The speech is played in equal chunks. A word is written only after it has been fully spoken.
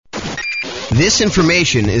This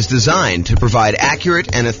information is designed to provide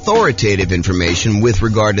accurate and authoritative information with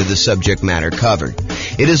regard to the subject matter covered.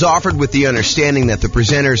 It is offered with the understanding that the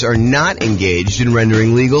presenters are not engaged in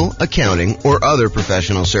rendering legal, accounting, or other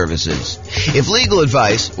professional services. If legal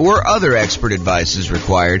advice or other expert advice is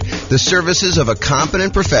required, the services of a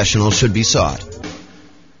competent professional should be sought.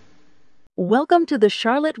 Welcome to the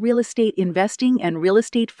Charlotte Real Estate Investing and Real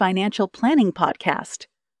Estate Financial Planning Podcast.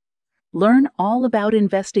 Learn all about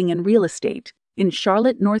investing in real estate in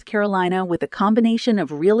Charlotte, North Carolina, with a combination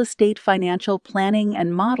of real estate financial planning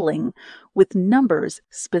and modeling with numbers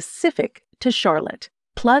specific to Charlotte,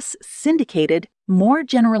 plus syndicated, more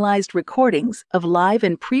generalized recordings of live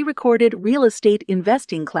and pre-recorded real estate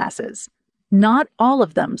investing classes, not all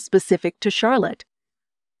of them specific to Charlotte.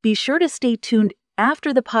 Be sure to stay tuned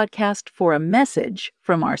after the podcast for a message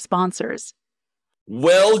from our sponsors.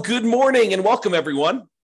 Well, good morning and welcome, everyone.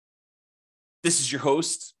 This is your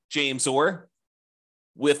host, James Orr,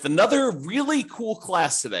 with another really cool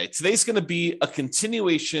class today. Today's going to be a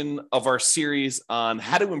continuation of our series on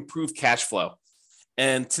how to improve cash flow.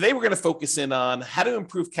 And today we're going to focus in on how to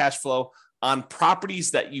improve cash flow on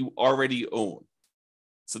properties that you already own.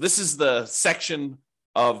 So this is the section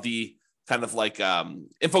of the kind of like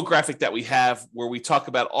infographic that we have where we talk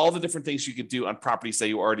about all the different things you could do on properties that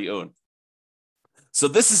you already own. So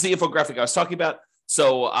this is the infographic I was talking about.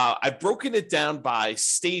 So I've broken it down by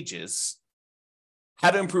stages,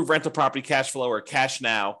 how to improve rental property cash flow or cash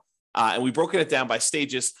now. And we've broken it down by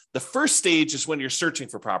stages. The first stage is when you're searching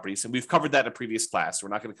for properties. And we've covered that in a previous class. We're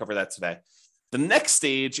not going to cover that today. The next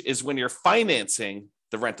stage is when you're financing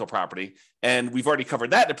the rental property. And we've already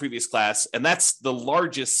covered that in a previous class. And that's the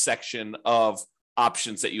largest section of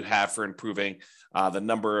options that you have for improving the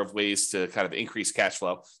number of ways to kind of increase cash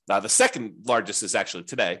flow. The second largest is actually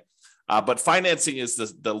today. But financing is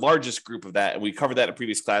the largest group of that. And we covered that in a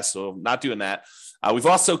previous class, so I'm not doing that. We've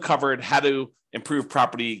also covered how to improve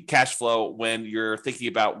property cash flow when you're thinking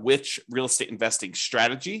about which real estate investing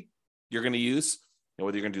strategy you're going to use,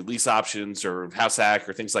 whether you're going to do lease options or house hack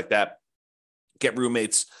or things like that. Get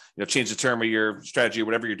roommates, change the term of your strategy or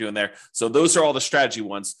whatever you're doing there. So those are all the strategy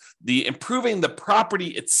ones. The improving the property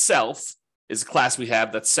itself is a class we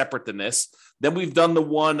have that's separate than this. Then we've done the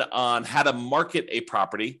one on how to market a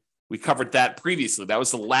property. We covered that previously. That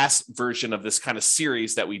was the last version of this kind of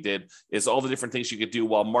series that we did, is all the different things you could do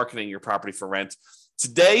while marketing your property for rent.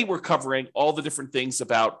 Today, we're covering all the different things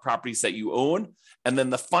about properties that you own. And then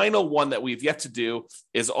the final one that we've yet to do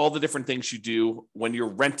is all the different things you do when you're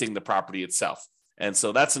renting the property itself. And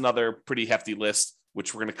so that's another pretty hefty list,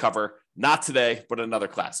 which we're going to cover not today, but another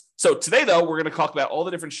class. So today, though, we're going to talk about all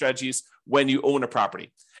the different strategies when you own a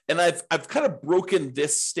property. And I've kind of broken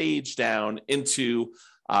this stage down into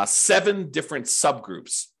 7 different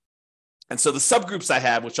subgroups. And so the subgroups I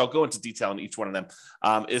have, which I'll go into detail in each one of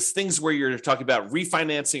them, is things where you're talking about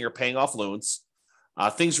refinancing or paying off loans,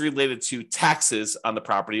 things related to taxes on the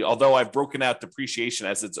property, although I've broken out depreciation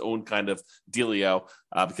as its own kind of dealio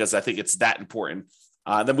because I think it's that important.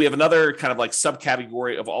 Then we have another kind of like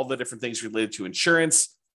subcategory of all the different things related to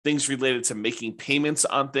insurance, things related to making payments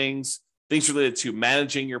on things related to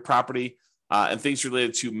managing your property, and things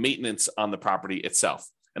related to maintenance on the property itself.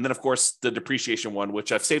 And then, of course, the depreciation one,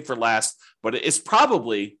 which I've saved for last, but it's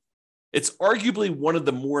arguably one of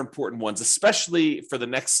the more important ones, especially for the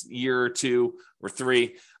next year or 2 or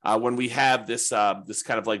 3, when we have this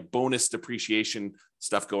kind of like bonus depreciation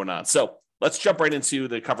stuff going on. So let's jump right into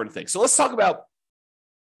the covered things. So let's talk about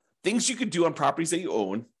things you could do on properties that you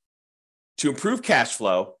own to improve cash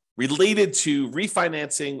flow related to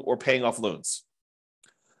refinancing or paying off loans.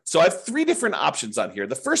 So I have 3 different options on here.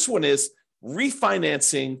 The first one is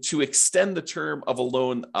refinancing to extend the term of a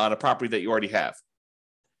loan on a property that you already have.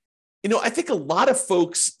 I think a lot of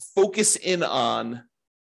folks focus in on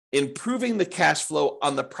improving the cash flow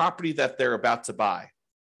on the property that they're about to buy.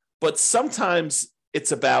 But sometimes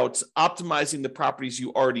it's about optimizing the properties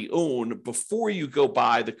you already own before you go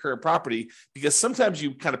buy the current property, because sometimes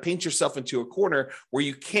you kind of paint yourself into a corner where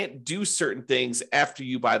you can't do certain things after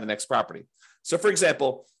you buy the next property. So, for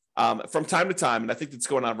example, from time to time, and I think that's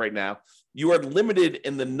going on right now, you are limited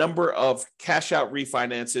in the number of cash out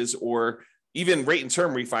refinances or even rate and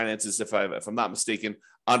term refinances, if I'm not mistaken,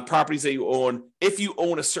 on properties that you own, if you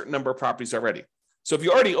own a certain number of properties already. So if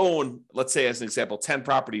you already own, let's say as an example, 10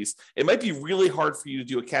 properties, it might be really hard for you to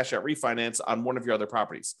do a cash out refinance on one of your other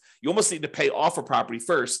properties. You almost need to pay off a property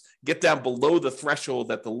first, get down below the threshold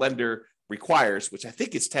that the lender requires, which I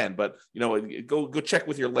think is 10, but go check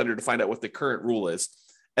with your lender to find out what the current rule is.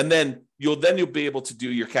 And then you'll be able to do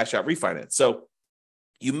your cash out refinance. So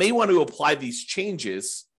you may want to apply these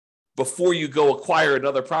changes before you go acquire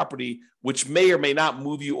another property, which may or may not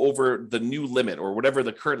move you over the new limit or whatever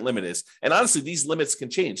the current limit is. And honestly, these limits can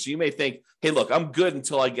change. So you may think, hey, look, I'm good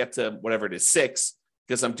until I get to whatever it is, 6,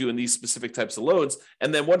 because I'm doing these specific types of loans.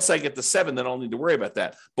 And then once I get to 7, then I'll need to worry about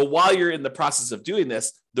that. But while you're in the process of doing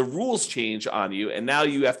this, the rules change on you. And now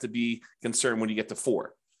you have to be concerned when you get to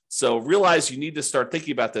 4. So realize you need to start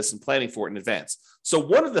thinking about this and planning for it in advance. So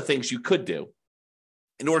one of the things you could do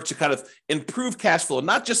in order to kind of improve cash flow,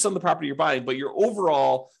 not just on the property you're buying, but your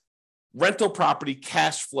overall rental property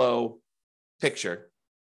cash flow picture,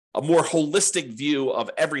 a more holistic view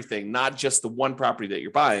of everything, not just the one property that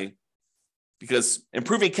you're buying, because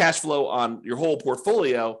improving cash flow on your whole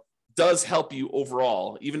portfolio does help you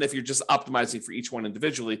overall, even if you're just optimizing for each one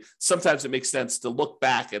individually. Sometimes it makes sense to look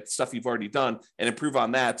back at stuff you've already done and improve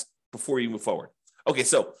on that before you move forward. Okay,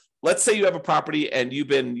 so let's say you have a property and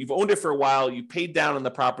you've owned it for a while, you paid down on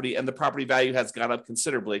the property and the property value has gone up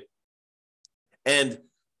considerably. And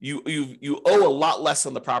you owe a lot less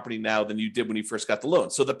on the property now than you did when you first got the loan.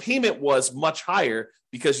 So the payment was much higher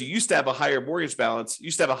because you used to have a higher mortgage balance, you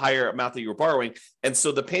used to have a higher amount that you were borrowing. And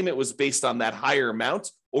so the payment was based on that higher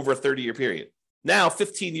amount over a 30-year period. Now,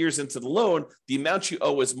 15 years into the loan, the amount you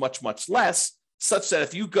owe is much, much less, such that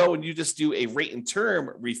if you go and you just do a rate and term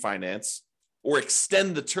refinance or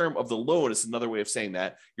extend the term of the loan, is another way of saying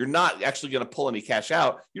that, you're not actually going to pull any cash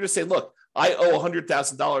out. You're just saying, look, I owe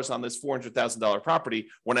 $100,000 on this $400,000 property.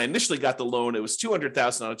 When I initially got the loan, it was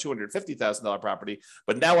 $200,000 on a $250,000 property,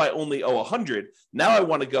 but now I only owe $100,000. Now I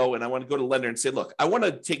want to go to the lender and say, look, I want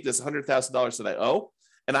to take this $100,000 that I owe,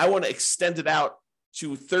 and I want to extend it out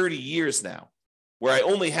to 30 years now, where I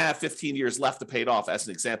only have 15 years left to pay it off, as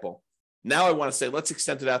an example. Now I want to say, let's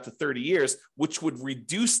extend it out to 30 years, which would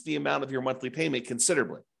reduce the amount of your monthly payment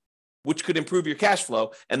considerably, which could improve your cash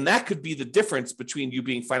flow. And that could be the difference between you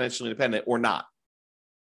being financially independent or not.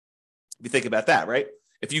 If you think about that, right?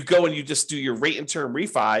 If you go and you just do your rate and term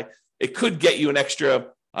refi, it could get you an extra,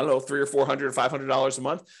 I don't know, $300 or $400 or $500 a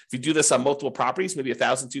month. If you do this on multiple properties, maybe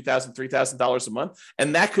 $1,000, $2,000, $3,000 a month,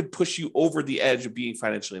 and that could push you over the edge of being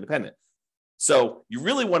financially independent. So you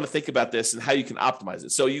really want to think about this and how you can optimize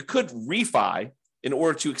it. So you could refi in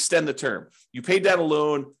order to extend the term. You paid down a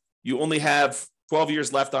loan, you only have 12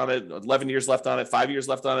 years left on it, 11 years left on it, 5 years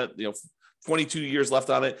left on it, 22 years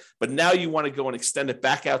left on it. But now you want to go and extend it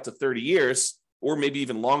back out to 30 years, or maybe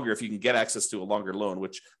even longer if you can get access to a longer loan,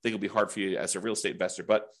 which I think will be hard for you as a real estate investor,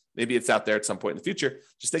 but maybe it's out there at some point in the future.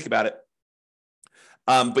 Just think about it.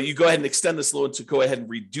 But you go ahead and extend this loan to go ahead and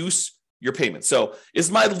reduce your payment. So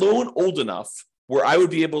is my loan old enough where I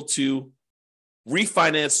would be able to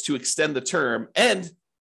refinance to extend the term? And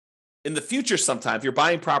in the future, sometime, if you're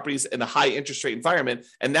buying properties in a high interest rate environment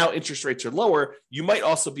and now interest rates are lower, you might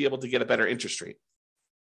also be able to get a better interest rate.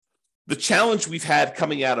 The challenge we've had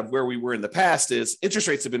coming out of where we were in the past is interest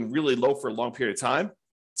rates have been really low for a long period of time.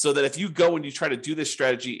 So that if you go and you try to do this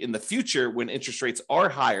strategy in the future when interest rates are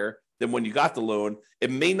higher than when you got the loan, it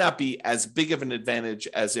may not be as big of an advantage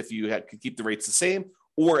as if you could keep the rates the same,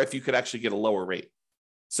 or if you could actually get a lower rate.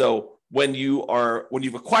 So when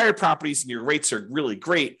you've acquired properties and your rates are really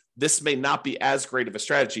great, this may not be as great of a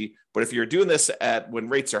strategy. But if you're doing this when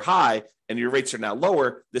rates are high and your rates are now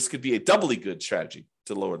lower, this could be a doubly good strategy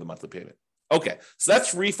to lower the monthly payment. Okay, so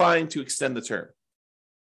that's refi to extend the term.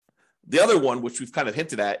 The other one, which we've kind of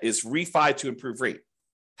hinted at, is refi to improve rate.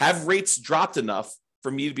 Have rates dropped enough for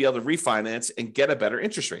me to be able to refinance and get a better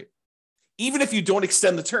interest rate? Even if you don't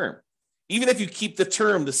extend the term, even if you keep the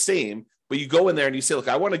term the same, but you go in there and you say, look,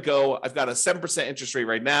 I want to go, I've got a 7% interest rate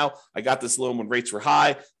right now. I got this loan when rates were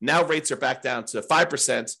high. Now rates are back down to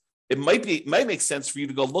 5%. It might make sense for you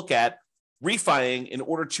to go look at refining in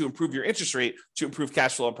order to improve your interest rate, to improve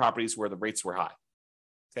cash flow on properties where the rates were high.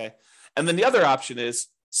 Okay. And then the other option is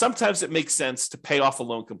sometimes it makes sense to pay off a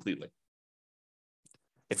loan completely.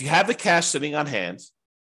 If you have the cash sitting on hand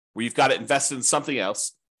where you've got it invested in something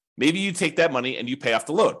else, maybe you take that money and you pay off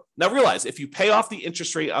the loan. Now realize if you pay off the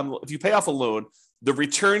interest rate if you pay off a loan, the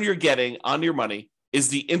return you're getting on your money is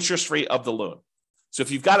the interest rate of the loan. So if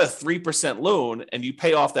you've got a 3% loan and you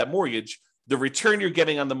pay off that mortgage, the return you're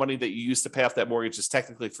getting on the money that you use to pay off that mortgage is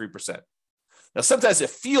technically 3%. Now, sometimes it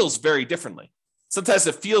feels very differently. Sometimes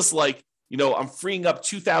it feels like, I'm freeing up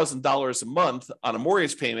 $2,000 a month on a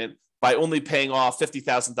mortgage payment by only paying off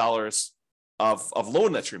 $50,000 of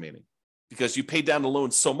loan that's remaining, because you paid down the loan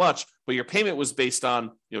so much, but your payment was based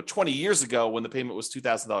on 20 years ago when the payment was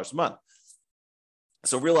 $2,000 a month.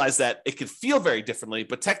 So realize that it could feel very differently,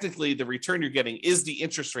 but technically the return you're getting is the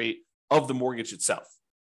interest rate of the mortgage itself,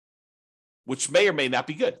 which may or may not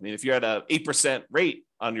be good. I mean, if you're at an 8% rate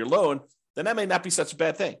on your loan, then that may not be such a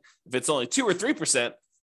bad thing. If it's only 2 or 3%,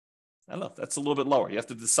 I don't know. That's a little bit lower. You have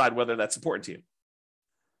to decide whether that's important to you.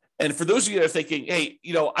 And for those of you that are thinking, hey,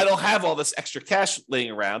 I don't have all this extra cash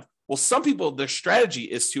laying around. Well, some people, their strategy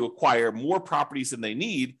is to acquire more properties than they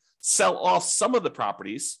need, sell off some of the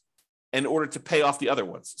properties in order to pay off the other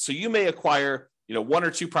ones. So you may acquire, 1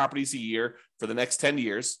 or 2 properties a year for the next 10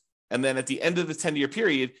 years. And then at the end of the 10-year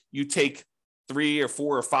period, you take 3 or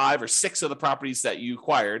 4 or 5 or 6 of the properties that you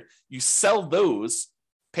acquired, you sell those,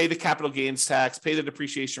 pay the capital gains tax, pay the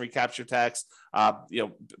depreciation recapture tax,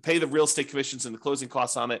 pay the real estate commissions and the closing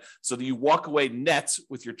costs on it, so that you walk away net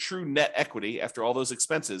with your true net equity after all those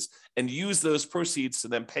expenses, and use those proceeds to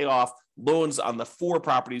then pay off loans on the 4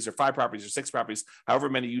 properties or 5 properties or 6 properties, however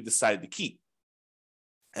many you decided to keep.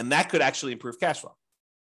 And that could actually improve cash flow,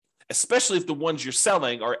 especially if the ones you're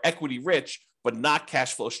selling are equity rich, but not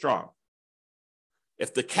cash flow strong.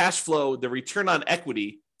 If the cash flow, the return on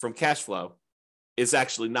equity from cash flow is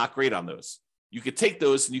actually not great on those, you could take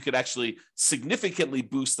those and you could actually significantly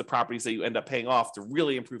boost the properties that you end up paying off to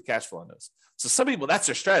really improve cash flow on those. So some people, that's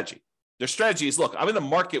their strategy. Their strategy is, look, I'm in a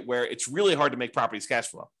market where it's really hard to make properties cash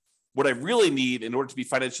flow. What I really need in order to be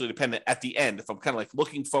financially independent at the end, if I'm kind of like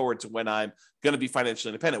looking forward to when I'm going to be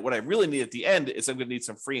financially independent, what I really need at the end is I'm going to need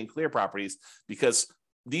some free and clear properties, because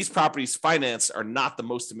these properties financed are not the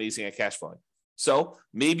most amazing at cash flowing. So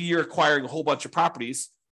maybe you're acquiring a whole bunch of properties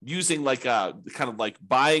using like kind of like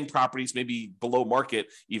buying properties, maybe below market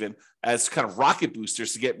even, as kind of rocket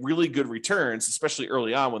boosters to get really good returns, especially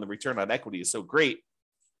early on when the return on equity is so great,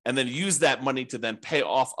 and then use that money to then pay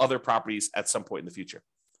off other properties at some point in the future.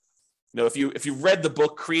 If you read the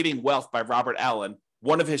book Creating Wealth by Robert Allen,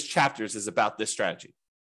 one of his chapters is about this strategy.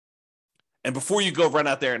 And before you go run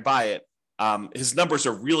out there and buy it, his numbers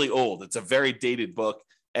are really old. It's a very dated book,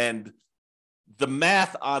 and the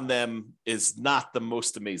math on them is not the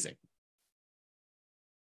most amazing.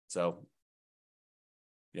 So,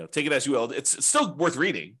 take it as you will. It's still worth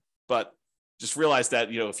reading, but just realize that,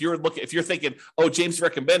 if you're thinking, oh, James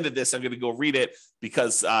recommended this, I'm going to go read it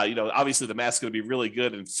because, obviously the math's going to be really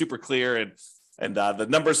good and super clear, and the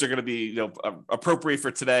numbers are going to be, appropriate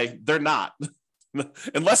for today. They're not.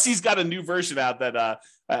 Unless he's got a new version out that,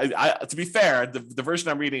 to be fair, the version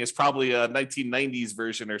I'm reading is probably a 1990s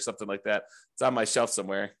version or something like that. It's on my shelf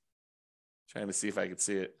somewhere. Trying to see if I can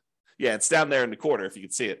see it. Yeah, it's down there in the corner if you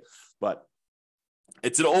can see it. But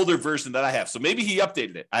it's an older version that I have. So maybe he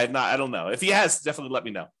updated it. I don't know. If he has, definitely let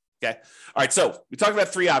me know. Okay. All right. So we talked about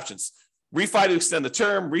 3 options. Refi to extend the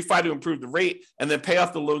term, refi to improve the rate, and then pay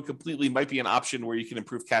off the loan completely might be an option where you can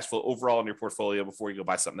improve cash flow overall in your portfolio before you go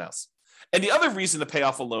buy something else. And the other reason to pay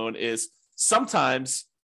off a loan is sometimes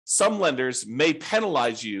some lenders may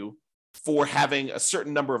penalize you for having a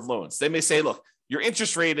certain number of loans. They may say, look, your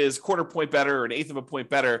interest rate is 1/4 point better or 1/8 of a point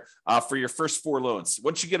better for your first 4 loans.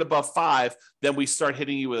 Once you get above 5, then we start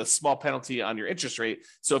hitting you with a small penalty on your interest rate.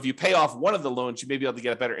 So if you pay off one of the loans, you may be able to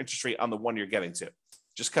get a better interest rate on the one you're getting to.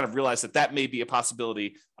 Just kind of realize that may be a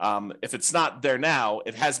possibility. If it's not there now,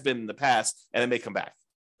 it has been in the past, and it may come back.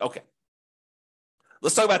 Okay.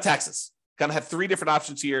 Let's talk about taxes. Kind of have 3 different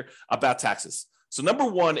options here about taxes. So number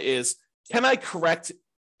 1 is, can I correct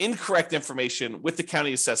incorrect information with the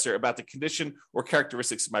county assessor about the condition or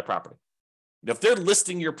characteristics of my property? If they're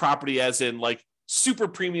listing your property as in like super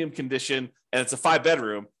premium condition and it's a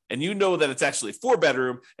 5-bedroom, and you know that it's actually a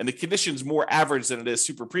 4-bedroom and the condition's more average than it is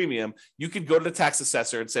super premium, you could go to the tax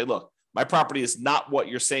assessor and say, look, my property is not what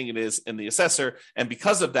you're saying it is in the assessor. And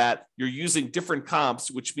because of that, you're using different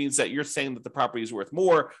comps, which means that you're saying that the property is worth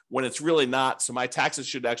more when it's really not. So my taxes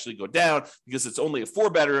should actually go down because it's only a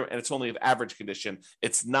 4-bedroom and it's only of average condition.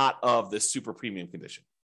 It's not of this super premium condition.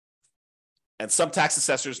 And some tax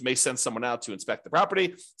assessors may send someone out to inspect the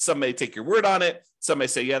property. Some may take your word on it. Some may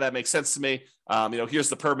say, yeah, that makes sense to me. Here's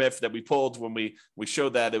the permit that we pulled when we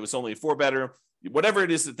showed that it was only a 4-bedroom. Whatever it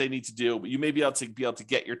is that they need to do, but you may be able to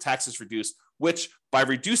get your taxes reduced, which by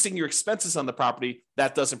reducing your expenses on the property,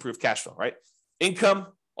 that does improve cash flow, right? Income,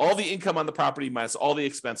 all the income on the property minus all the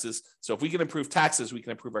expenses. So if we can improve taxes, we can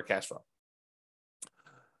improve our cash flow.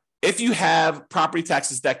 If you have property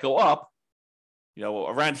taxes that go up,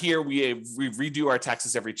 around here, we redo our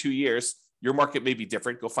taxes every 2 years. Your market may be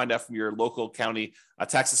different. Go find out from your local county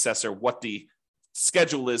tax assessor what the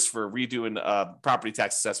schedule is for redoing property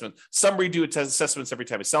tax assessment. Some redo assessments every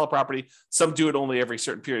time you sell a property. Some do it only every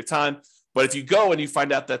certain period of time. But if you go and you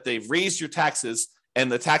find out that they've raised your taxes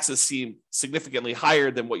and the taxes seem significantly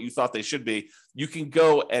higher than what you thought they should be, you can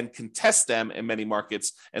go and contest them in many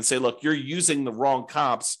markets and say, look, you're using the wrong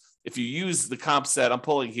comps. If you use the comps that I'm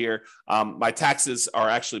pulling here, my taxes are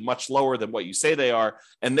actually much lower than what you say they are.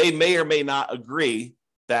 And they may or may not agree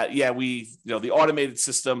that, the automated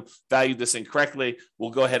system valued this incorrectly. We'll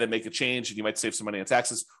go ahead and make a change and you might save some money on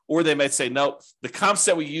taxes. Or they might say, no, the comps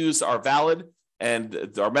that we use are valid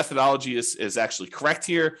and our methodology is actually correct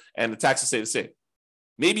here and the taxes stay the same.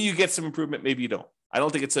 Maybe you get some improvement, maybe you don't. I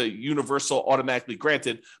don't think it's a universal automatically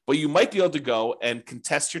granted, but you might be able to go and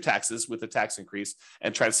contest your taxes with a tax increase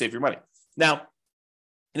and try to save your money. Now,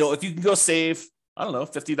 if you can go save,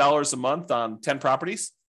 $50 a month on 10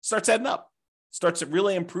 properties, starts adding up, starts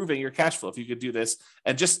really improving your cash flow if you could do this.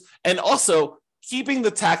 And also keeping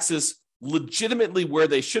the taxes legitimately where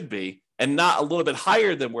they should be and not a little bit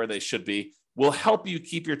higher than where they should be will help you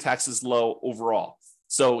keep your taxes low overall.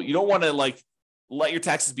 So you don't want to let your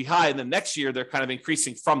taxes be high and then next year they're kind of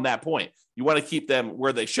increasing from that point. You want to keep them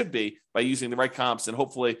where they should be by using the right comps, and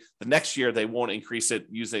hopefully the next year they won't increase it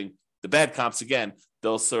using the bad comps again.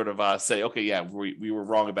 They'll sort of say, okay, yeah, we were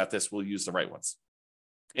wrong about this. We'll use the right ones,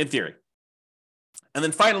 in theory. And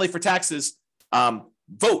then finally for taxes,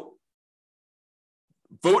 vote.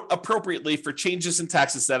 Vote appropriately for changes in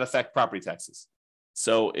taxes that affect property taxes.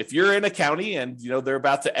 So if you're in a county and they're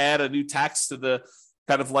about to add a new tax to the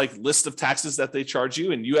kind of list of taxes that they charge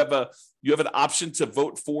you, and you have an option to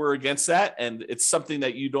vote for or against that, and it's something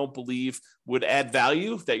that you don't believe would add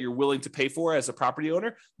value that you're willing to pay for as a property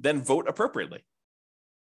owner, then vote appropriately.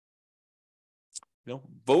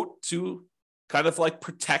 Vote to kind of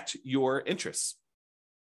protect your interests.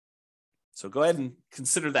 So go ahead and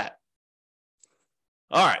consider that.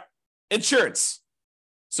 All right, insurance.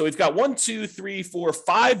 So we've got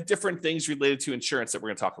 5 different things related to insurance that we're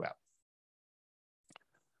going to talk about.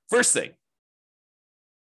 First thing,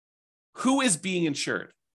 who is being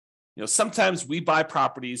insured? Sometimes we buy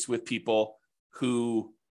properties with people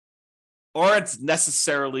who aren't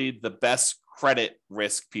necessarily the best credit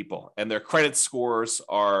risk people, and their credit scores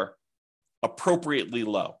are appropriately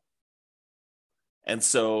low. And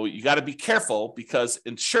so you got to be careful because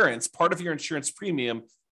insurance, part of your insurance premium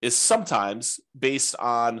is sometimes based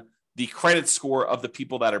on the credit score of the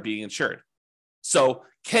people that are being insured. So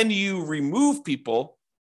can you remove people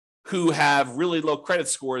who have really low credit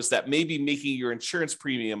scores that may be making your insurance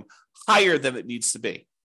premium higher than it needs to be?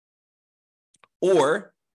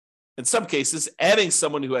 Or in some cases, adding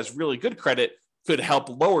someone who has really good credit could help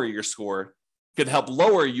lower your score, could help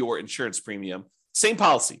lower your insurance premium. Same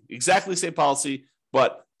policy, exactly same policy,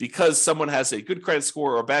 but because someone has a good credit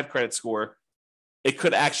score or a bad credit score, it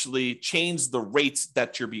could actually change the rates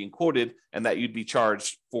that you're being quoted and that you'd be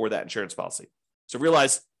charged for that insurance policy. So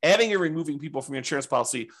realize adding or removing people from your insurance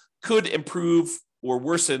policy could improve or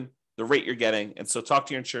worsen the rate you're getting. And so talk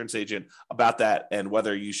to your insurance agent about that and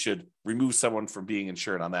whether you should remove someone from being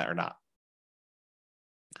insured on that or not.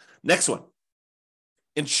 Next one,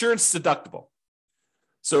 insurance deductible.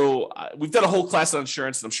 So we've done a whole class on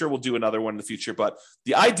insurance, and I'm sure we'll do another one in the future. But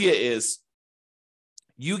the idea is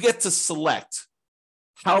you get to select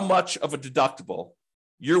how much of a deductible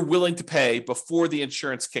you're willing to pay before the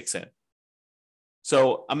insurance kicks in.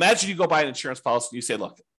 So imagine you go buy an insurance policy and you say,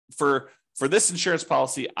 look, for this insurance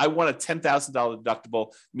policy, I want a $10,000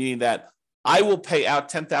 deductible, meaning that I will pay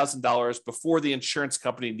out $10,000 before the insurance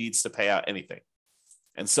company needs to pay out anything.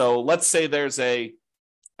 And so let's say there's a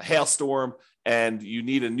hailstorm and you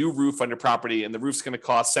need a new roof on your property and the roof's going to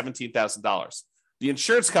cost $17,000. The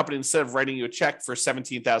insurance company, instead of writing you a check for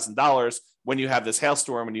 $17,000 when you have this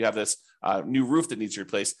hailstorm and you have this new roof that needs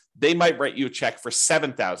replaced, they might write you a check for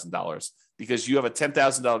 $7,000 because you have a $10,000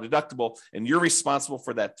 deductible and you're responsible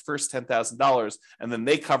for that first $10,000, and then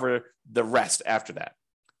they cover the rest after that.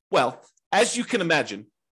 Well, as you can imagine,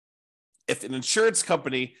 if an insurance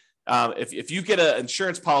company, if you get an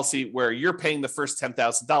insurance policy where you're paying the first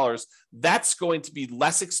 $10,000, that's going to be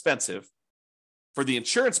less expensive for the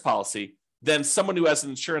insurance policy than someone who has an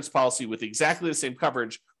insurance policy with exactly the same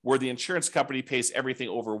coverage where the insurance company pays everything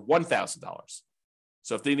over $1,000.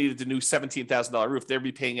 So if they needed a new $17,000 roof, they'd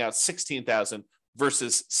be paying out $16,000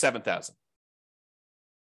 versus $7,000.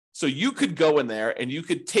 So you could go in there and you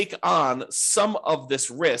could take on some of this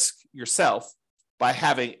risk yourself by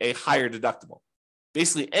having a higher deductible.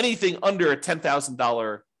 Basically, anything under a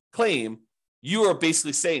 $10,000 claim, you are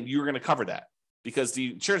basically saying you're going to cover that because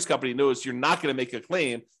the insurance company knows you're not going to make a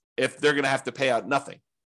claim if they're going to have to pay out nothing.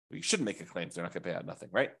 Well, you shouldn't make a claim if they're not going to pay out nothing,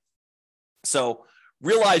 right? So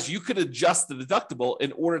realize you could adjust the deductible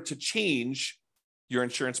in order to change your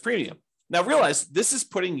insurance premium. Now realize this is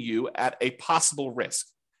putting you at a possible risk,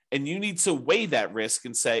 and you need to weigh that risk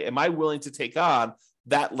and say, am I willing to take on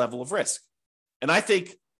that level of risk? And I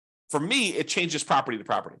think for me, it changes property to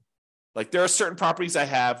property. Like there are certain properties I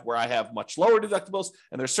have where I have much lower deductibles,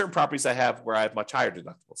 and there's certain properties I have where I have much higher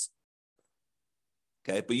deductibles.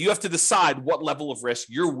 Okay, but you have to decide what level of risk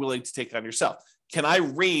you're willing to take on yourself. Can I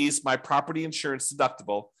raise my property insurance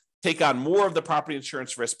deductible, take on more of the property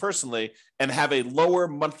insurance risk personally, and have a lower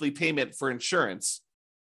monthly payment for insurance,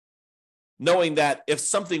 knowing that if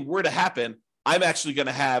something were to happen, I'm actually going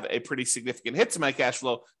to have a pretty significant hit to my cash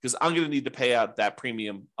flow because I'm going to need to pay out that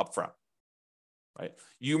premium upfront, right?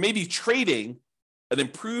 You may be trading an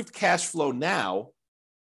improved cash flow now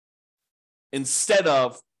instead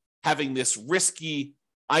of having this risky,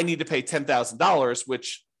 I need to pay $10,000,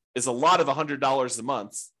 which is a lot of $100 a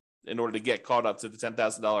month in order to get caught up to the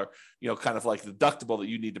 $10,000, kind of like deductible that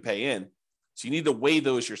you need to pay in. So you need to weigh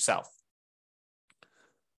those yourself.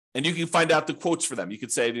 And you can find out the quotes for them. You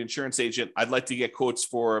could say to the insurance agent, I'd like to get quotes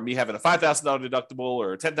for me having a $5,000 deductible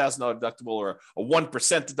or a $10,000 deductible or a 1%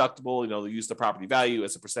 deductible. They use the property value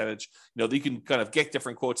as a percentage. You can kind of get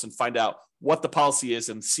different quotes and find out what the policy is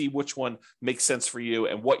and see which one makes sense for you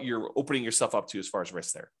and what you're opening yourself up to as far as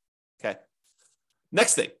risk there. Okay.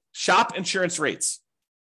 Next thing, shop insurance rates.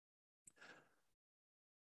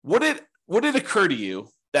 Would it occur to you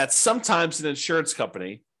that sometimes an insurance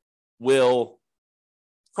company will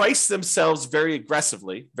price themselves very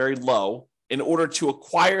aggressively, very low, in order to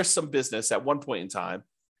acquire some business at one point in time,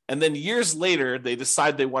 and then years later, they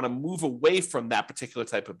decide they want to move away from that particular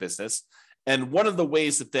type of business? And one of the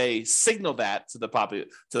ways that they signal that to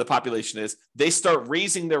the population is they start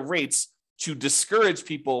raising their rates to discourage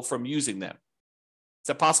people from using them. Is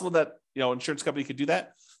that possible that insurance company could do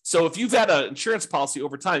that? So if you've had an insurance policy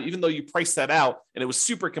over time, even though you priced that out and it was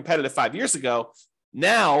super competitive 5 years ago,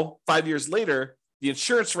 now 5 years later, the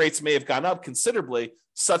insurance rates may have gone up considerably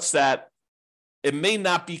such that it may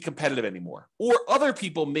not be competitive anymore. Or other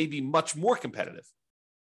people may be much more competitive.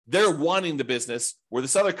 They're wanting the business where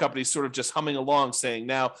this other company is sort of just humming along saying,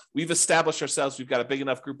 now we've established ourselves, we've got a big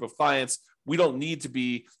enough group of clients, we don't need to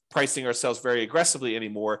be pricing ourselves very aggressively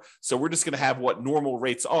anymore. So we're just going to have what normal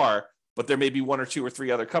rates are, but there may be one or two or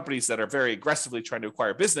three other companies that are very aggressively trying to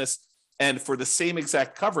acquire business. And for the same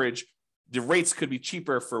exact coverage, the rates could be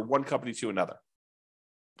cheaper for one company to another.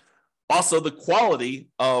 Also, the quality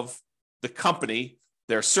of the company,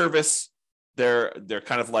 their service, their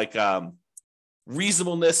kind of like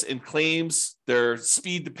reasonableness in claims, their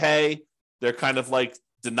speed to pay, their kind of like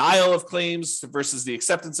denial of claims versus the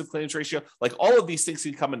acceptance of claims ratio. Like all of these things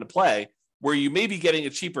can come into play where you may be getting a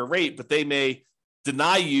cheaper rate, but they may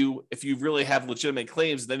deny you if you really have legitimate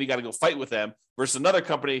claims, and then you got to go fight with them. Versus another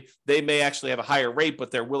company, they may actually have a higher rate,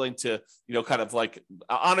 but they're willing to, kind of like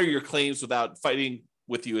honor your claims without fighting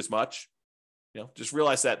with you as much. Just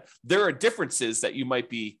realize that there are differences that you might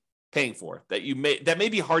be paying for that may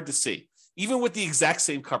be hard to see. Even with the exact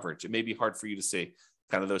same coverage, it may be hard for you to see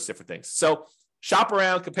kind of those different things. So shop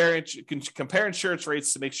around, compare insurance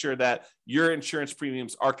rates to make sure that your insurance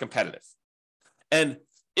premiums are competitive. And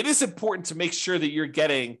it is important to make sure that you're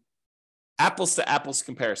getting apples to apples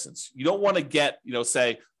comparisons. You don't want to get,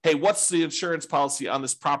 say, hey, what's the insurance policy on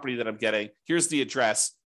this property that I'm getting? Here's the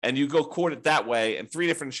address. And you go quote it that way, and three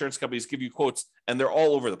different insurance companies give you quotes, and they're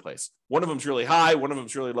all over the place. One of them's really high, one of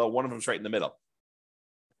them's really low, one of them's right in the middle.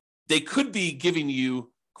 They could be giving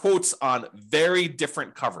you quotes on very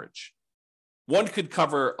different coverage. One could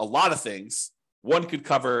cover a lot of things. One could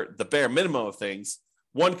cover the bare minimum of things.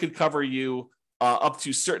 One could cover you up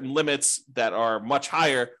to certain limits that are much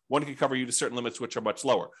higher. One could cover you to certain limits which are much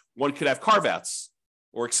lower. One could have carve-outs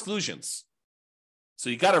or exclusions. So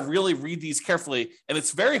you got to really read these carefully, and it's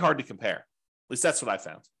very hard to compare. At least that's what I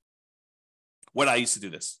found when I used to do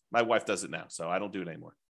this. My wife does it now, so I don't do it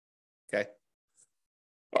anymore. Okay.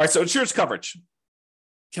 All right, so insurance coverage.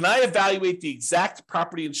 Can I evaluate the exact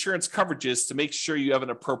property insurance coverages to make sure you have an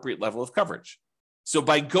appropriate level of coverage? So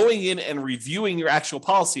by going in and reviewing your actual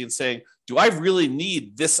policy and saying, do I really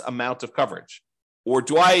need this amount of coverage? Or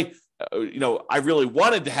do I really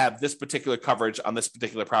wanted to have this particular coverage on this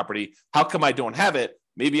particular property. How come I don't have it?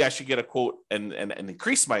 Maybe I should get a quote and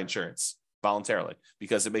increase my insurance voluntarily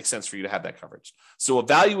because it makes sense for you to have that coverage. So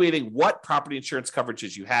evaluating what property insurance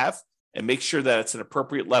coverages you have and make sure that it's an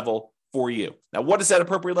appropriate level for you. Now, what does that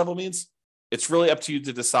appropriate level means? It's really up to you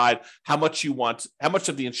to decide how much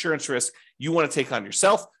of the insurance risk you want to take on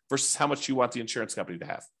yourself versus how much you want the insurance company to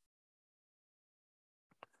have.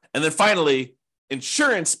 And then finally,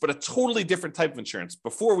 insurance, but a totally different type of insurance.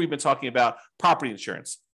 Before, we've been talking about property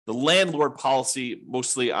insurance, the landlord policy,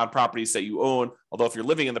 mostly on properties that you own. Although if you're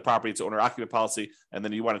living in the property, it's owner-occupant policy, and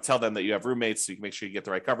then you want to tell them that you have roommates so you can make sure you get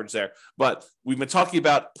the right coverage there. But we've been talking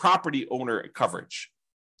about property owner coverage,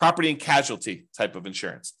 property and casualty type of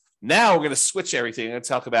insurance. Now we're going to switch everything. I'm going to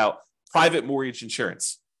talk about private mortgage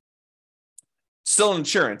insurance. Still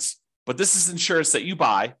insurance, but this is insurance that you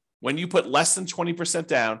buy when you put less than 20%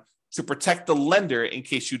 down to protect the lender in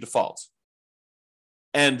case you default.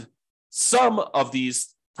 And some of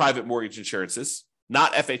these private mortgage insurances,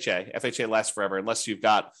 not FHA. FHA lasts forever unless you've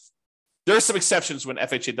got, there are some exceptions when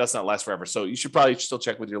FHA does not last forever. So you should probably still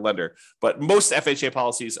check with your lender. But most FHA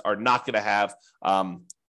policies are not going to have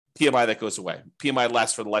PMI that goes away. PMI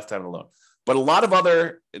lasts for the lifetime of the loan. But a lot of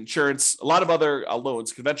other insurance, a lot of other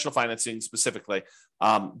loans, conventional financing specifically,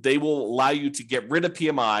 they will allow you to get rid of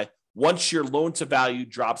PMI once your loan to value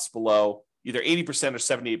drops below either 80% or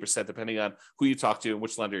 78%, depending on who you talk to and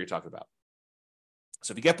which lender you're talking about.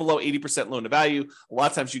 So if you get below 80% loan to value, a lot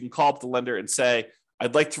of times you can call up the lender and say,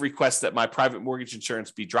 I'd like to request that my private mortgage insurance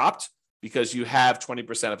be dropped because you have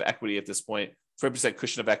 20% of equity at this point, 20%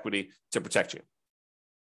 cushion of equity to protect you.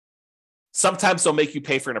 Sometimes they'll make you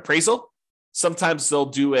pay for an appraisal. Sometimes they'll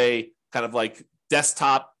do a kind of like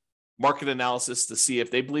desktop market analysis to see if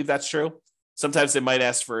they believe that's true. Sometimes they might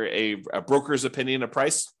ask for a broker's opinion of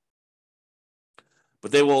price.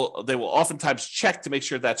 But they will oftentimes check to make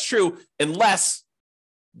sure that's true unless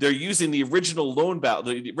they're using the original loan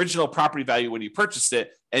value, the original property value when you purchased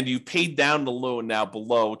it, and you paid down the loan now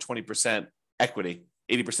below 20% equity,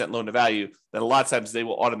 80% loan to value, then a lot of times they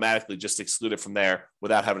will automatically just exclude it from there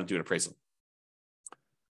without having to do an appraisal.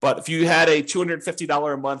 But if you had a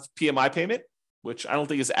 $250 a month PMI payment, which I don't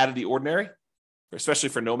think is out of the ordinary, especially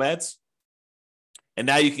for nomads, and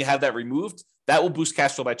now you can have that removed, that will boost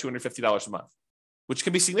cash flow by $250 a month, which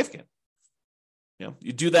can be significant.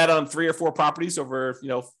 You do that on 3 or 4 properties over,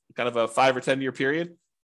 kind of a 5 or 10 year period.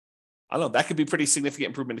 I don't know, that could be pretty significant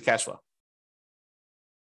improvement to cash flow.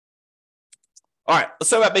 All right,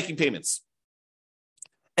 let's talk about making payments.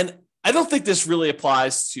 And I don't think this really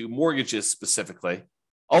applies to mortgages specifically,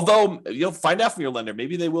 although you'll find out from your lender,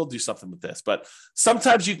 maybe they will do something with this, but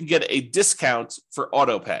sometimes you can get a discount for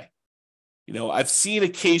auto pay. I've seen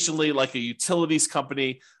occasionally like a utilities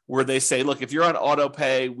company where they say, look, if you're on auto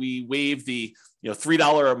pay, we waive the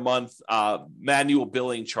 $3 a month manual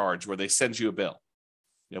billing charge where they send you a bill.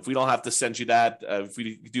 If we don't have to send you that, if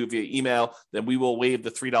we do it via email, then we will waive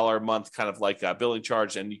the $3 a month kind of like billing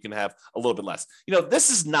charge, and you can have a little bit less. This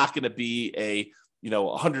is not going to be a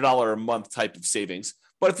 $100 a month type of savings,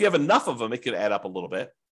 but if you have enough of them, it could add up a little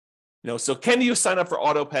bit. So can you sign up for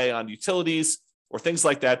auto pay on utilities or things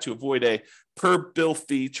like that to avoid a per bill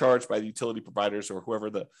fee charged by the utility providers or whoever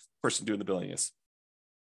the person doing the billing is?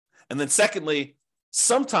 And then secondly,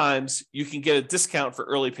 sometimes you can get a discount for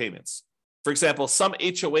early payments. For example, some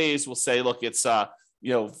HOAs will say, look, it's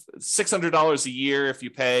 $600 a year if you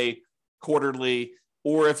pay quarterly,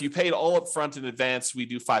 or if you paid all up front in advance, we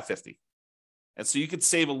do $550. And so you could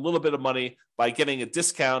save a little bit of money by getting a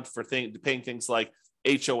discount for paying things like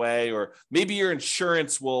HOA, or maybe your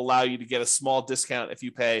insurance will allow you to get a small discount if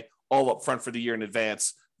you pay all up front for the year in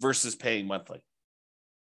advance versus paying monthly.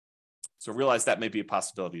 So realize that may be a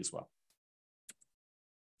possibility as well.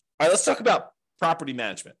 All right, let's talk about property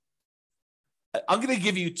management. I'm going to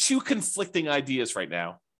give you 2 conflicting ideas right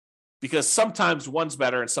now because sometimes one's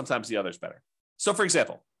better and sometimes the other's better. So for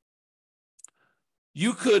example,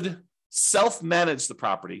 you could self-manage the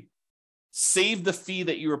property, save the fee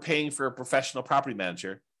that you were paying for a professional property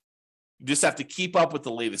manager. You just have to keep up with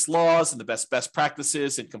the latest laws and the best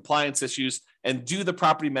practices and compliance issues and do the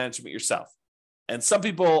property management yourself. And some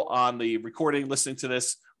people on the recording listening to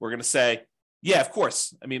this, we're going to say, yeah, of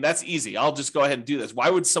course. I mean, that's easy. I'll just go ahead and do this.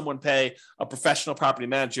 Why would someone pay a professional property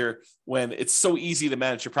manager when it's so easy to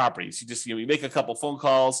manage your properties? You just, you make a couple phone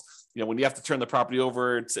calls. When you have to turn the property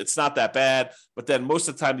over, it's not that bad. But then most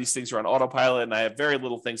of the time, these things are on autopilot, and I have very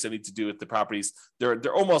little things I need to do with the properties.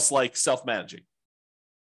 They're almost like self-managing.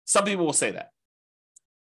 Some people will say that.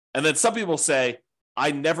 And then some people say,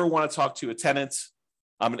 I never want to talk to a tenant.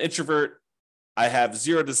 I'm an introvert. I have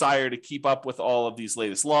zero desire to keep up with all of these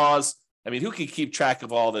latest laws. I mean, who can keep track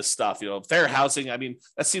of all this stuff? Fair housing. I mean,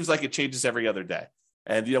 that seems like it changes every other day.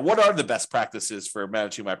 And, what are the best practices for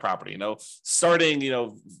managing my property?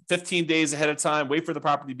 Starting, 15 days ahead of time, wait for the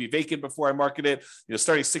property to be vacant before I market it,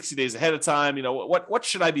 starting 60 days ahead of time, what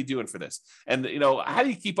should I be doing for this? And, how do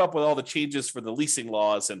you keep up with all the changes for the leasing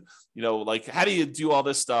laws? And, how do you do all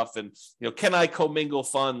this stuff? And, can I commingle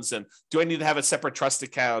funds? And do I need to have a separate trust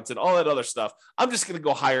account and all that other stuff? I'm just going to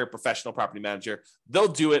go hire a professional property manager. They'll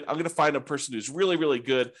do it. I'm going to find a person who's really, really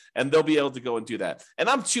good, and they'll be able to go and do that. And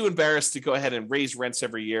I'm too embarrassed to go ahead and raise rents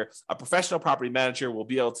every year. A professional property manager will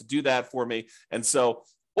be able to do that for me. And so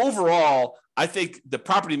overall, I think the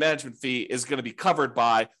property management fee is going to be covered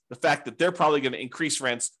by the fact that they're probably going to increase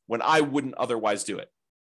rents when I wouldn't otherwise do it.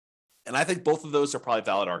 And I think both of those are probably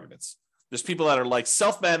valid arguments. There's people that are like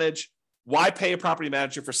self-manage, Why pay a property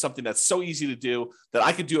manager for something that's so easy to do that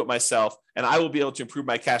I could do it myself and I will be able to improve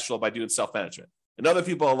my cash flow by doing self-management? And other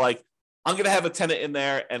people are like, I'm going to have a tenant in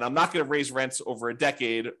there and I'm not going to raise rents over a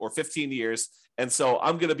decade or 15 years. And so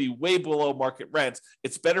I'm going to be way below market rent.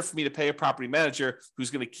 It's better for me to pay a property manager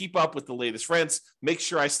who's going to keep up with the latest rents, make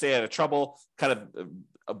sure I stay out of trouble, kind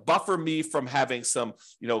of buffer me from having some,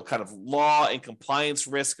 kind of law and compliance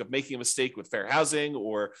risk of making a mistake with fair housing,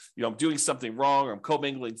 or, I'm doing something wrong, or I'm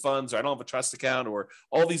commingling funds, or I don't have a trust account, or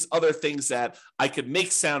all these other things that I could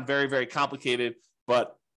make sound very, very complicated.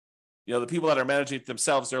 But, the people that are managing it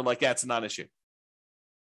themselves, they're like, yeah, it's a non-issue.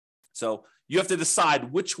 So you have to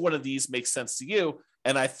decide which one of these makes sense to you.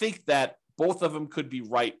 And I think that both of them could be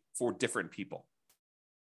right for different people.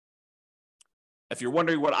 If you're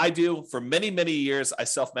wondering what I do, for many, many years, I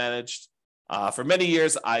self-managed. For many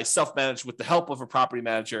years, I self-managed with the help of a property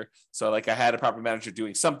manager. So I had a property manager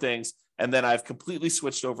doing some things, and then I've completely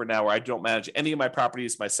switched over now where I don't manage any of my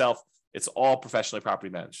properties myself. It's all professionally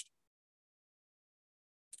property managed.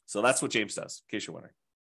 So that's what James does, in case you're wondering.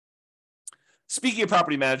 Speaking of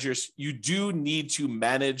property managers, you do need to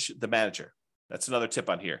manage the manager. That's another tip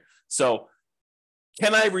on here. So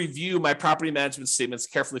can I review my property management statements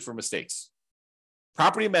carefully for mistakes?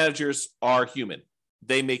 Property managers are human.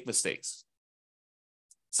 They make mistakes.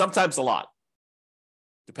 Sometimes a lot,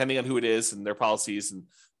 depending on who it is and their policies and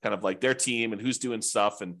kind of like their team and who's doing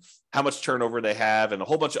stuff and how much turnover they have and a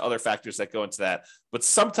whole bunch of other factors that go into that. But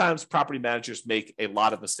sometimes property managers make a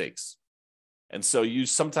lot of mistakes. And so you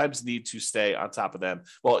sometimes need to stay on top of them.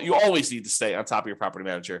 Well, you always need to stay on top of your property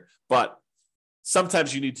manager, but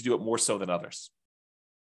sometimes you need to do it more so than others.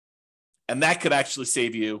 And that could actually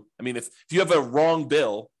save you. I mean, if you have a wrong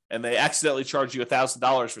bill and they accidentally charge you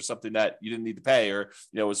 $1,000 for something that you didn't need to pay, or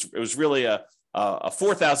it was really a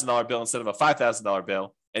 $4,000 bill instead of a $5,000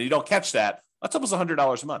 bill, and you don't catch that, that's almost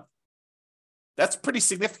 $100 a month. That's pretty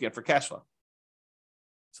significant for cash flow.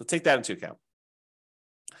 So take that into account.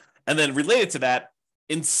 And then related to that,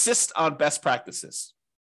 insist on best practices.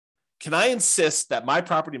 Can I insist that my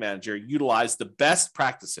property manager utilize the best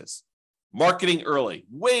practices? Marketing early,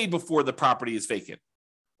 way before the property is vacant.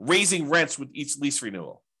 Raising rents with each lease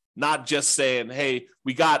renewal. Not just saying, hey,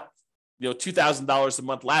 we got $2,000 a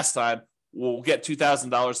month last time, we'll get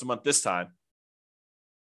 $2,000 a month this time.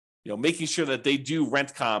 Making sure that they do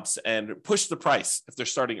rent comps and push the price if they're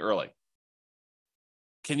starting early.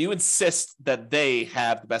 Can you insist that they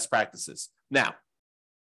have the best practices? Now,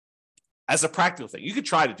 as a practical thing, you could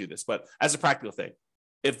try to do this, but as a practical thing,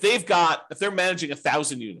 if they're managing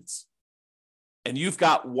 1,000 units and you've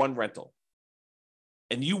got one rental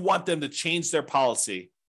and you want them to change their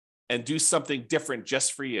policy and do something different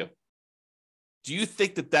just for you, do you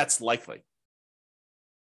think that that's likely?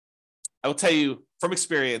 I will tell you from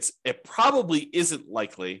experience, it probably isn't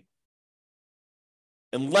likely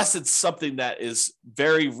unless it's something that is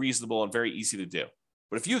very reasonable and very easy to do.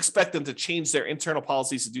 But if you expect them to change their internal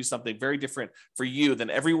policies to do something very different for you than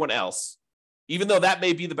everyone else, even though that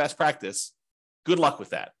may be the best practice, good luck with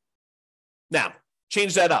that. Now,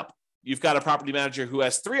 change that up. You've got a property manager who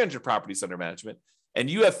has 300 properties under management, and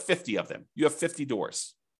you have 50 of them. You have 50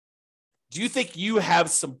 doors. Do you think you have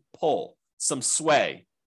some pull, some sway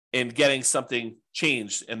in getting something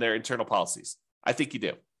changed in their internal policies? I think you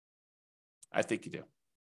do. I think you do.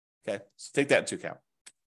 Okay, so take that into account.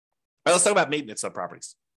 All right, let's talk about maintenance on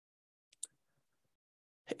properties.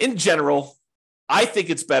 In general, I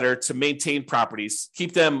think it's better to maintain properties,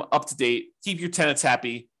 keep them up to date, keep your tenants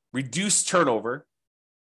happy, reduce turnover.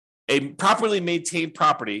 A properly maintained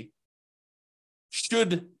property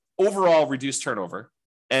should overall reduce turnover,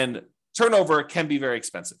 and turnover can be very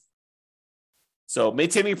expensive. So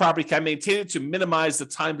maintaining your property, can maintain it to minimize the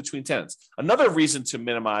time between tenants. Another reason to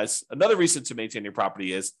maintain your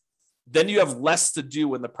property is then you have less to do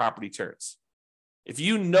when the property turns. If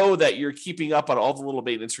you know that you're keeping up on all the little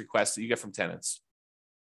maintenance requests that you get from tenants,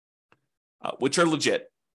 which are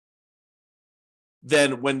legit,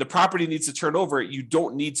 then when the property needs to turn over, you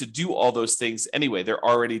don't need to do all those things anyway. They're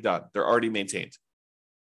already done. They're already maintained.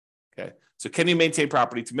 Okay. So can you maintain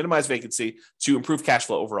property to minimize vacancy, to improve cash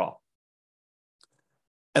flow overall?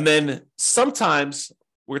 And then sometimes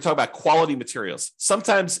we're going to talk about quality materials.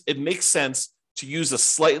 Sometimes it makes sense to use a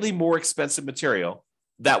slightly more expensive material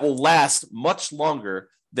that will last much longer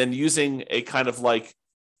than using a kind of like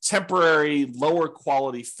temporary lower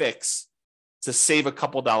quality fix to save a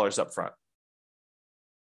couple dollars up front.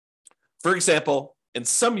 For example, in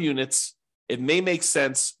some units, it may make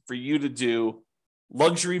sense for you to do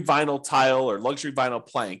luxury vinyl tile or luxury vinyl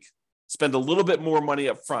plank, spend a little bit more money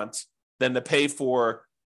up front than to pay for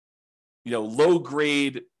low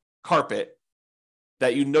grade carpet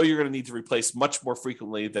that you know you're going to need to replace much more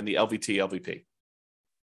frequently than the LVT, LVP.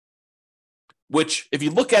 Which, if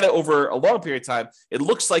you look at it over a long period of time, it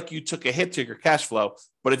looks like you took a hit to your cash flow.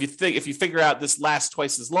 But if you figure out this lasts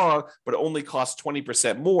twice as long, but it only costs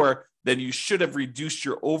 20% more, then you should have reduced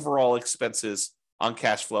your overall expenses on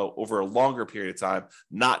cash flow over a longer period of time,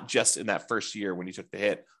 not just in that first year when you took the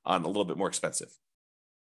hit on a little bit more expensive.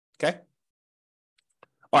 Okay?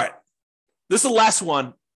 All right. This is the last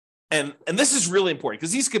one. And this is really important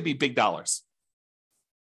because these could be big dollars.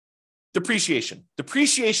 Depreciation.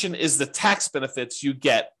 Depreciation is the tax benefits you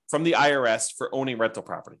get from the IRS for owning rental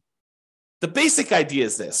property. The basic idea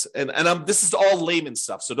is this, and this is all layman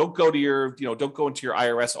stuff. So don't go into your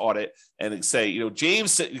IRS audit and say,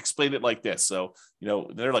 James explained it like this. So,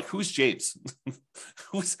 they're like, who's James?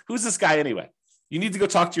 who's this guy anyway? You need to go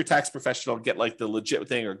talk to your tax professional and get like the legit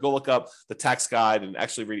thing, or go look up the tax guide and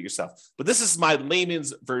actually read it yourself. But this is my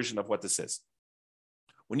layman's version of what this is.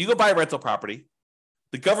 When you go buy a rental property,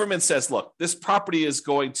 the government says, look, this property is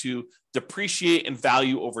going to depreciate in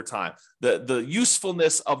value over time. The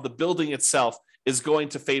usefulness of the building itself is going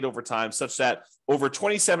to fade over time, such that over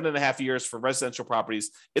 27 and a half years for residential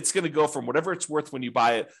properties, it's going to go from whatever it's worth when you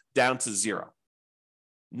buy it down to zero.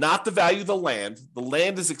 Not the value of the land. The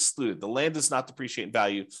land is excluded. The land does not depreciate in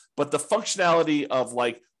value, but the functionality of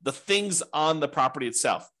like the things on the property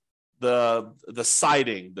itself, the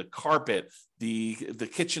siding, the carpet, the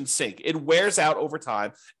kitchen sink, it wears out over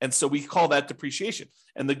time. And so we call that depreciation.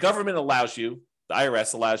 And the government allows you, the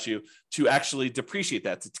IRS allows you to actually depreciate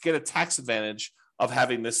that, to get a tax advantage of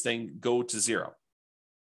having this thing go to zero.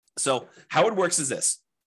 So how it works is this.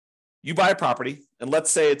 You buy a property, and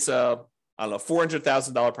let's say it's a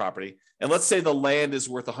 $400,000 property. And let's say the land is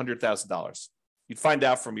worth $100,000. You'd find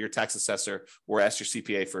out from your tax assessor or ask your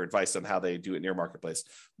CPA for advice on how they do it in your marketplace.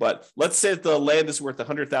 But let's say that the land is worth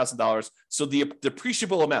 $100,000. So the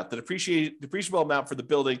depreciable amount for the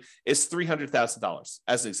building is $300,000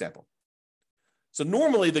 as an example. So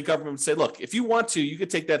normally the government would say, look, if you want to, you could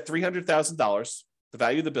take that $300,000, the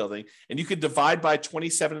value of the building, and you could divide by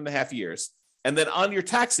 27 and a half years. And then on your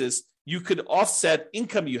taxes, you could offset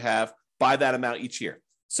income you have by that amount each year.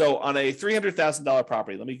 So on a $300,000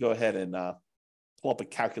 property, let me go ahead and pull up a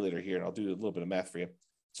calculator here, and I'll do a little bit of math for you.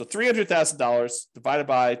 So $300,000 divided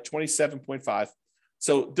by 27.5.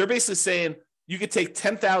 So they're basically saying you could take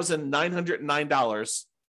 $10,909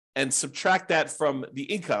 and subtract that from the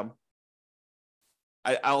income.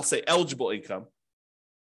 I'll say eligible income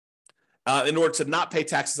in order to not pay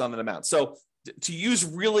taxes on that amount. So to use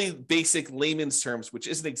really basic layman's terms, which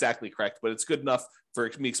isn't exactly correct, but it's good enough for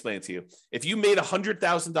me to explain it to you. If you made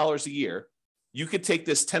 $100,000 a year, you could take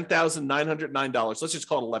this $10,909. Let's just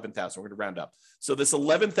call it $11,000. We're going to round up. So this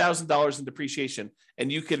 $11,000 in depreciation, and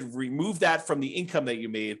you could remove that from the income that you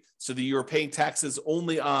made so that you're paying taxes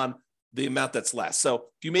only on the amount that's less. So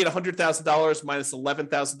if you made $100,000 minus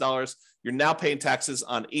 $11,000, you're now paying taxes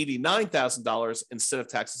on $89,000 instead of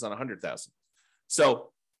taxes on $100,000.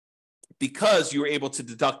 So because you were able to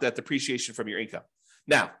deduct that depreciation from your income.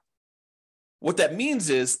 Now, what that means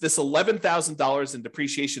is this $11,000 in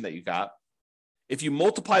depreciation that you got, if you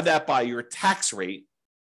multiply that by your tax rate,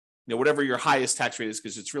 whatever your highest tax rate is,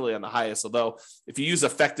 because it's really on the highest, although if you use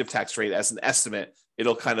effective tax rate as an estimate,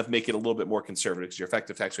 it'll kind of make it a little bit more conservative because your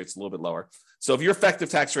effective tax rate is a little bit lower. So if your effective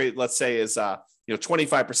tax rate, let's say, is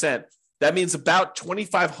 25%, that means about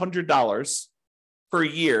 $2,500 per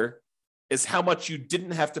year is how much you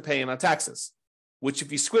didn't have to pay in on taxes, which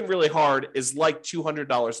if you squint really hard is like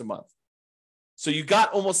 $200 a month. So you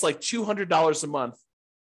got almost like $200 a month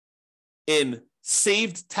in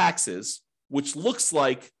saved taxes, which looks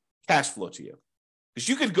like cash flow to you. Because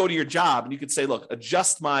you could go to your job and you could say, look,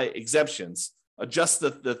 adjust my exemptions, adjust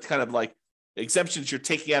the kind of like exemptions you're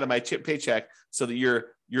taking out of my paycheck so that you're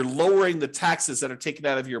lowering the taxes that are taken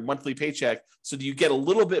out of your monthly paycheck so that you get a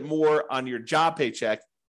little bit more on your job paycheck,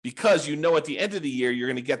 because at the end of the year, you're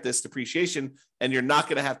going to get this depreciation and you're not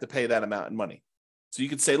going to have to pay that amount in money. So you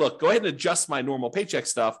could say, look, go ahead and adjust my normal paycheck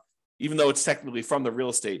stuff, even though it's technically from the real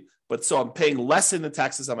estate. But so I'm paying less in the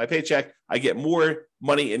taxes on my paycheck. I get more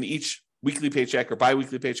money in each weekly paycheck or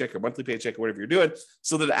biweekly paycheck or monthly paycheck or whatever you're doing,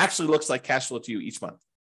 so that it actually looks like cash flow to you each month.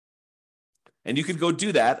 And you could go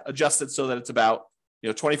do that, adjust it so that it's about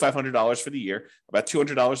 $2,500 for the year, about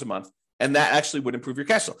 $200 a month. And that actually would improve your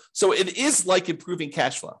cash flow. So it is like improving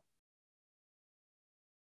cash flow,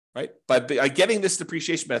 right? By getting this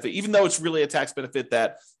depreciation benefit, even though it's really a tax benefit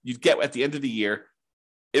that you get at the end of the year,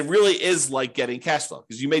 it really is like getting cash flow,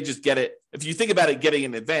 because you may just get it. If you think about it, getting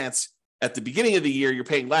in advance at the beginning of the year, you're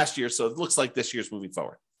paying last year. So it looks like this year's moving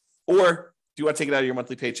forward. Or if you want to take it out of your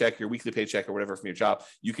monthly paycheck, your weekly paycheck, or whatever from your job,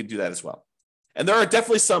 you can do that as well. And there are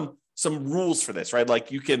definitely some rules for this, right?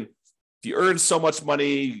 Like if you earn so much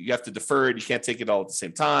money, you have to defer it. You can't take it all at the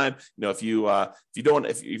same time. If you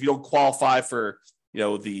don't qualify for,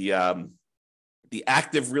 the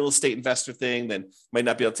active real estate investor thing, then you might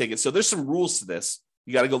not be able to take it. So there's some rules to this.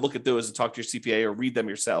 You got to go look at those and talk to your CPA or read them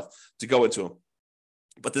yourself to go into them.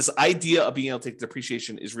 But this idea of being able to take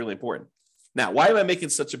depreciation is really important. Now, why am I making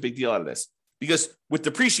such a big deal out of this? Because with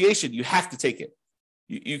depreciation, you have to take it.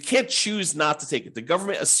 You can't choose not to take it. The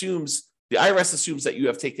IRS assumes that you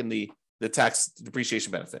have taken the tax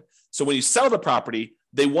depreciation benefit. So when you sell the property,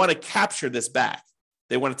 they want to capture this back.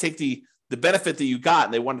 They want to take the benefit that you got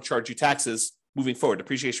and they want to charge you taxes moving forward,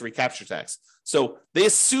 depreciation recapture tax. So they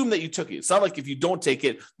assume that you took it. It's not like if you don't take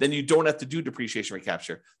it, then you don't have to do depreciation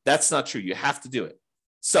recapture. That's not true. You have to do it.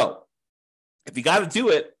 So if you got to do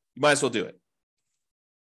it, you might as well do it.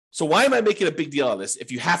 So why am I making a big deal on this if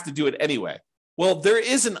you have to do it anyway? Well, there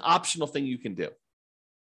is an optional thing you can do.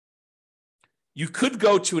 You could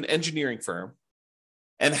go to an engineering firm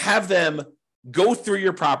and have them go through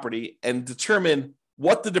your property and determine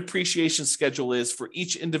what the depreciation schedule is for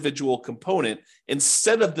each individual component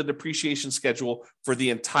instead of the depreciation schedule for the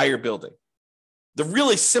entire building. The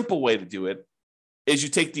really simple way to do it is you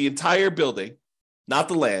take the entire building, not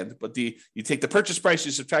the land, but you take the purchase price,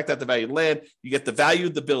 you subtract out the value of the land, you get the value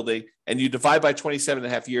of the building, and you divide by 27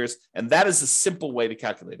 and a half years, and that is a simple way to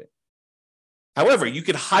calculate it. However, you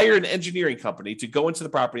could hire an engineering company to go into the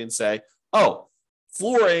property and say, oh,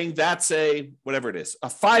 flooring, that's a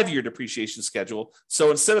 5-year depreciation schedule. So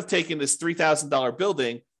instead of taking this $3,000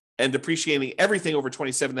 building and depreciating everything over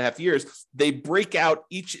 27 and a half years, they break out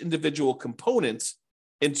each individual component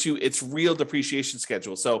into its real depreciation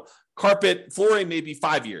schedule. So flooring may be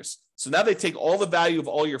 5 years. So now they take all the value of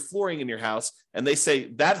all your flooring in your house and they say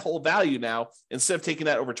that whole value now, instead of taking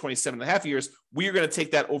that over 27 and a half years, we're going to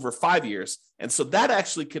take that over 5 years. And so that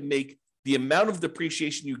actually can make the amount of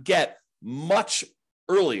depreciation you get much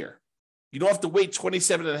earlier. You don't have to wait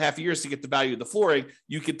 27 and a half years to get the value of the flooring.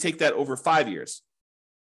 You can take that over 5 years,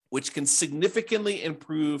 which can significantly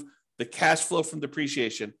improve the cash flow from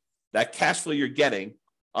depreciation, that cash flow you're getting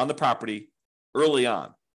on the property early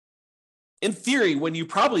on. In theory, when you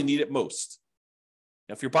probably need it most.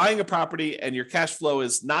 Now, if you're buying a property and your cash flow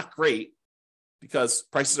is not great because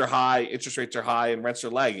prices are high, interest rates are high, and rents are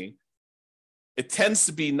lagging, it tends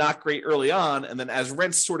to be not great early on. And then as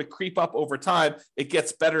rents sort of creep up over time, it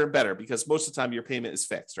gets better and better because most of the time your payment is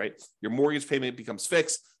fixed, right? Your mortgage payment becomes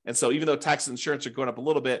fixed. And so even though tax and insurance are going up a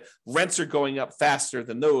little bit, rents are going up faster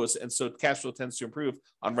than those. And so cash flow tends to improve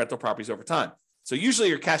on rental properties over time. So usually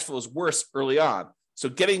your cash flow is worse early on. So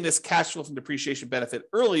getting this cash flow from depreciation benefit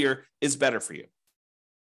earlier is better for you.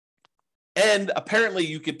 And apparently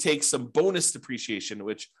you could take some bonus depreciation,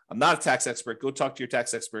 which I'm not a tax expert. Go talk to your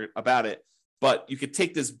tax expert about it. But you could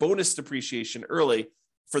take this bonus depreciation early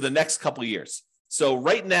for the next couple of years. So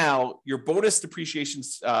right now, your bonus depreciation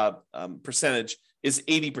percentage is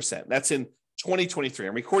 80%. That's in 2023.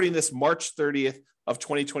 I'm recording this March 30th of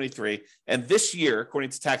 2023. And this year,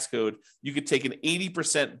 according to tax code, you could take an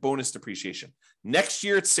 80% bonus depreciation. Next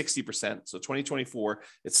year, it's 60%. So 2024,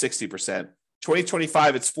 it's 60%.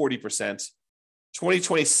 2025, it's 40%.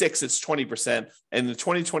 2026, it's 20%. And in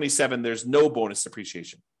 2027, there's no bonus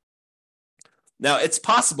depreciation. Now, it's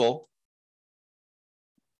possible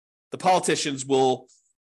the politicians will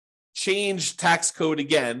change tax code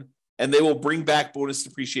again, and they will bring back bonus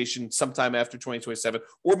depreciation sometime after 2027,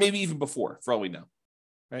 or maybe even before, for all we know,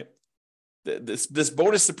 right? This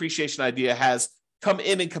bonus depreciation idea has come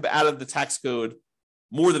in and come out of the tax code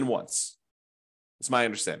more than once. It's my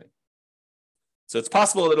understanding. So it's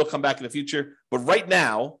possible that it'll come back in the future, but right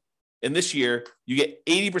now, in this year, you get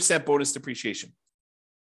 80% bonus depreciation.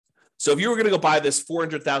 So if you were going to go buy this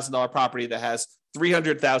 $400,000 property that has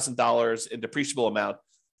 $300,000 in depreciable amount,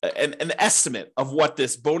 an estimate of what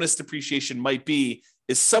this bonus depreciation might be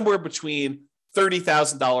is somewhere between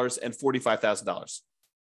 $30,000 and $45,000.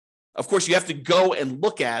 Of course, you have to go and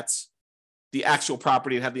look at the actual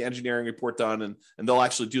property and have the engineering report done, and they'll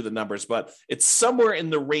actually do the numbers. But it's somewhere in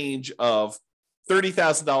the range of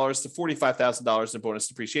 $30,000 to $45,000 in bonus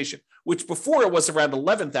depreciation, which before it was around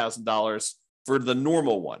 $11,000 for the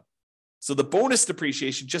normal one. So the bonus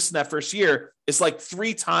depreciation just in that first year is like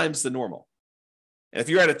 3 times the normal. And if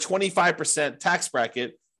you're at a 25% tax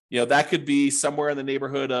bracket, that could be somewhere in the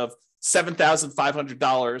neighborhood of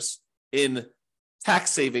 $7,500 in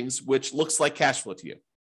tax savings, which looks like cash flow to you.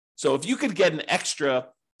 So if you could get an extra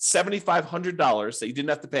 $7,500 that you didn't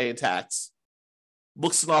have to pay in tax,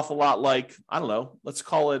 looks an awful lot like, I don't know, let's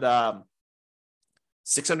call it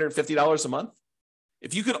 $650 a month.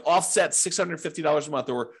 If you could offset $650 a month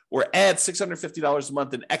or add $650 a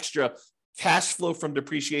month in extra cash flow from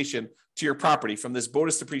depreciation to your property from this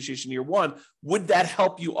bonus depreciation year one, would that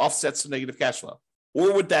help you offset some negative cash flow?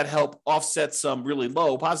 Or would that help offset some really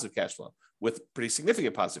low positive cash flow with pretty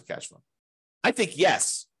significant positive cash flow? I think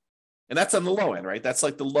yes. And that's on the low end, right? That's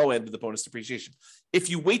like the low end of the bonus depreciation. If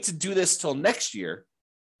you wait to do this till next year,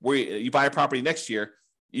 where you buy a property next year,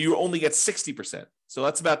 you only get 60%. So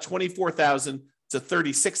that's about $24,000 to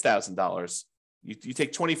 $36,000. You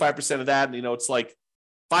take 25% of that, and it's like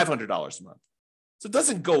 $500 a month. So it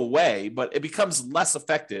doesn't go away, but it becomes less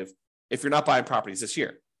effective if you're not buying properties this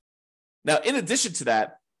year. Now, in addition to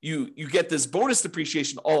that, you get this bonus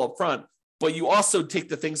depreciation all up front, but you also take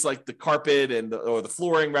the things like the carpet or the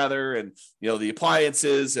flooring rather, and the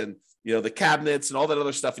appliances and the cabinets and all that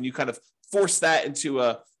other stuff, and you kind of force that into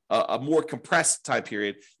a more compressed time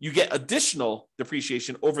period. You get additional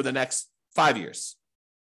depreciation over the next 5 years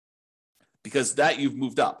because that you've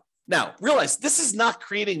moved up. Now, realize this is not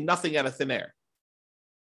creating nothing out of thin air.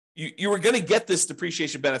 You were going to get this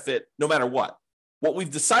depreciation benefit no matter what. What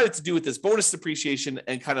we've decided to do with this bonus depreciation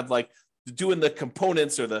and kind of like doing the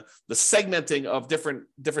components or the segmenting of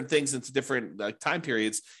different things into different time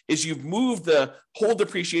periods is you've moved the whole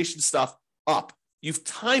depreciation stuff up. You've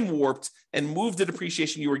time warped and moved the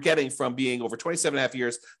depreciation you were getting from being over 27 and a half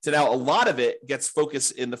years to now a lot of it gets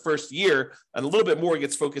focused in the first year and a little bit more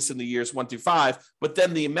gets focused in the years 1 through 5. But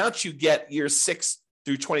then the amount you get years 6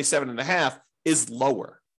 through 27 and a half is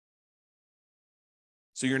lower.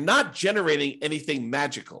 So you're not generating anything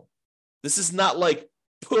magical. This is not like,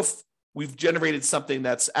 poof, we've generated something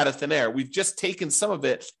that's out of thin air. We've just taken some of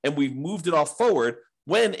it and we've moved it all forward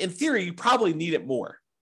when in theory, you probably need it more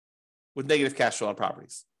with negative cash flow on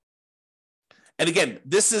properties. And again,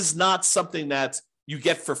 this is not something that you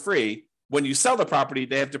get for free. When you sell the property,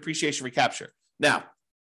 they have depreciation recapture. Now,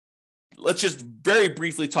 let's just very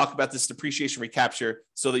briefly talk about this depreciation recapture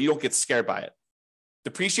so that you don't get scared by it.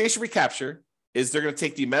 Depreciation recapture is they're going to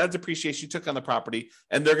take the amount of depreciation you took on the property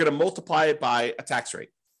and they're going to multiply it by a tax rate.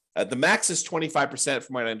 The max is 25%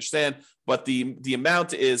 from what I understand, but the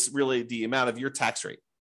amount is really the amount of your tax rate.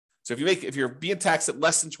 So if you're being taxed at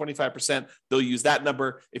less than 25%, they'll use that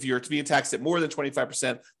number. If you're being taxed at more than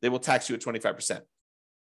 25%, they will tax you at 25%.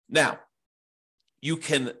 Now, you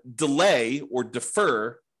can delay or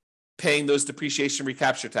defer paying those depreciation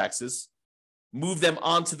recapture taxes, move them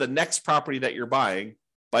onto the next property that you're buying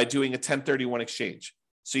by doing a 1031 exchange.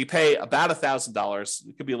 So you pay about $1,000.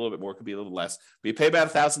 It could be a little bit more, it could be a little less, but you pay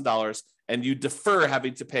about $1,000 and you defer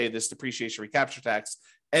having to pay this depreciation recapture tax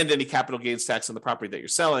and any capital gains tax on the property that you're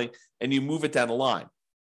selling, and you move it down the line.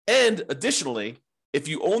 And additionally, if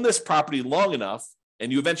you own this property long enough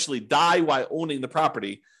and you eventually die while owning the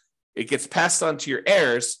property, it gets passed on to your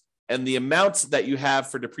heirs, and the amounts that you have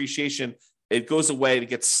for depreciation, it goes away and it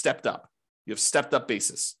gets stepped up. You have stepped up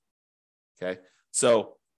basis. Okay.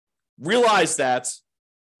 So realize that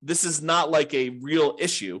this is not like a real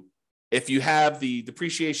issue. If you have the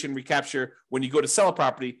depreciation recapture, when you go to sell a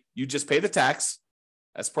property, you just pay the tax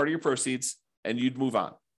as part of your proceeds and you'd move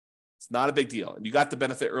on. It's not a big deal. And you got the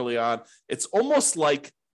benefit early on. It's almost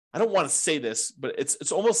like, I don't want to say this, but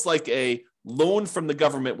it's almost like a loan from the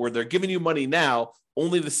government where they're giving you money now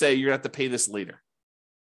only to say you're going to have to pay this later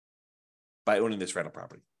by owning this rental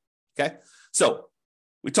property. Okay. So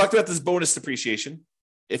we talked about this bonus depreciation.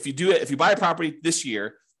 If you buy a property this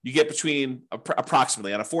year, you get between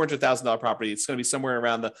approximately on a $400,000 property, it's going to be somewhere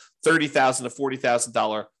around the $30,000 to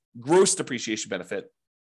 $40,000 gross depreciation benefit.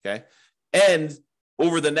 Okay. And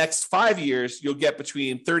over the next 5 years, you'll get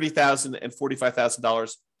between $30,000 and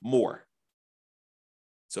 $45,000 more.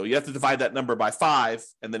 So you have to divide that number by 5,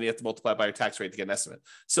 and then you have to multiply by your tax rate to get an estimate.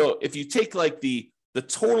 So if you take like the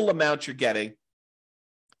total amount you're getting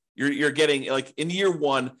like in year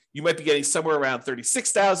one, you might be getting somewhere around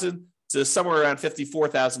 $36,000 to somewhere around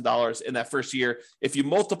 $54,000 in that first year. If you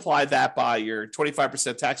multiply that by your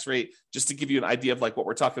 25% tax rate, just to give you an idea of like what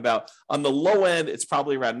we're talking about, on the low end, it's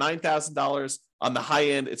probably around $9,000. On the high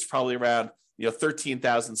end, it's probably around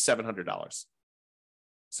 $13,700.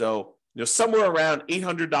 So somewhere around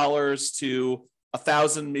 $800 to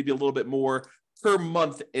 $1,000, maybe a little bit more per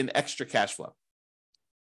month in extra cash flow.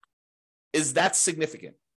 Is that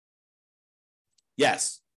significant?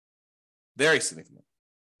 Yes, very significant.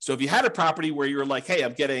 So if you had a property where you're like, hey,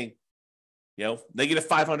 I'm getting, negative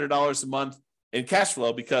 $500 a month in cash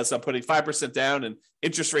flow because I'm putting 5% down and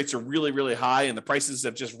interest rates are really, really high and the prices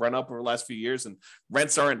have just run up over the last few years and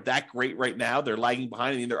rents aren't that great right now. They're lagging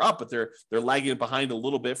behind. I mean, they're up, but they're lagging behind a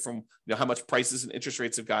little bit from how much prices and interest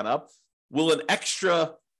rates have gone up. Will an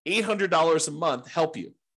extra $800 a month help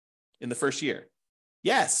you in the first year?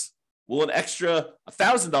 Yes. Will an extra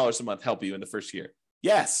 $1,000 a month help you in the first year?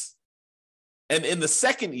 Yes. And in the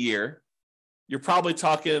second year, you're probably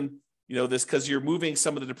talking, this because you're moving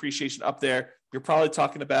some of the depreciation up there. You're probably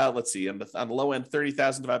talking about, let's see, on the low end,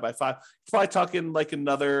 30,000 divided by 5. You're probably talking like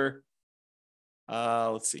another,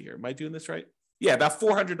 let's see here. Am I doing this right? Yeah, about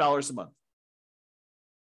 $400 a month.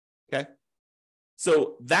 Okay.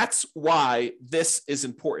 So that's why this is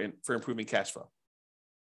important for improving cash flow.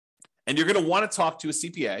 And you're going to want to talk to a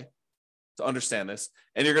CPA to understand this.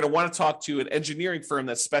 And you're going to want to talk to an engineering firm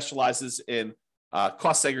that specializes in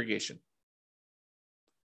cost segregation.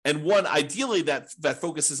 And one ideally that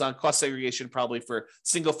focuses on cost segregation probably for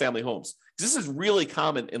single family homes. This is really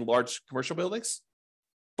common in large commercial buildings,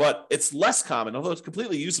 but it's less common, although it's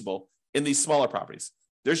completely usable, in these smaller properties.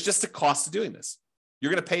 There's just a cost to doing this.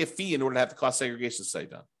 You're going to pay a fee in order to have the cost segregation study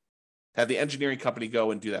done. Have the engineering company go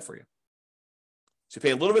and do that for you. So you pay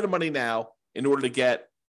a little bit of money now in order to get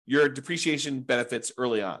your depreciation benefits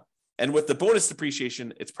early on. And with the bonus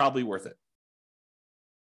depreciation, it's probably worth it.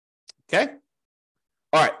 Okay?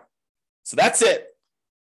 All right. So that's it.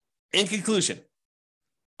 In conclusion,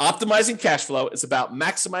 optimizing cash flow is about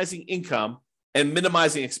maximizing income and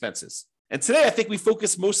minimizing expenses. And today, I think we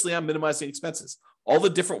focus mostly on minimizing expenses, all the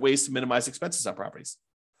different ways to minimize expenses on properties.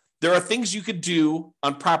 There are things you could do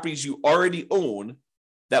on properties you already own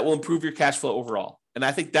that will improve your cash flow overall. And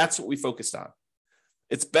I think that's what we focused on.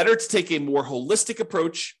 It's better to take a more holistic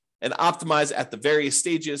approach and optimize at the various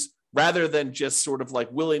stages rather than just sort of like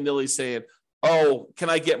willy-nilly saying, oh, can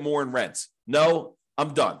I get more in rent? No,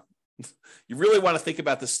 I'm done. You really want to think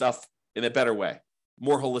about this stuff in a better way,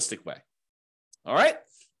 more holistic way. All right.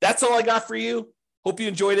 That's all I got for you. Hope you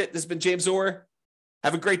enjoyed it. This has been James Orr.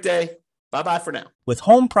 Have a great day. Bye-bye for now. With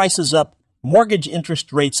home prices up, mortgage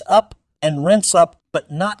interest rates up, and rents up,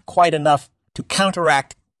 but not quite enough to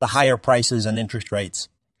counteract the higher prices and interest rates.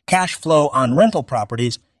 Cash flow on rental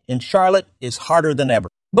properties in Charlotte is harder than ever.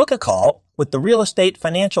 Book a call with the Real Estate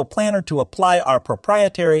Financial Planner to apply our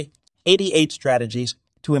proprietary 88 strategies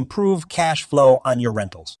to improve cash flow on your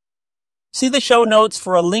rentals. See the show notes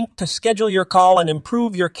for a link to schedule your call and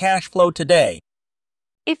improve your cash flow today.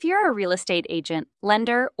 If you're a real estate agent,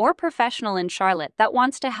 lender, or professional in Charlotte that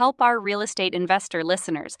wants to help our real estate investor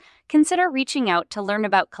listeners, consider reaching out to learn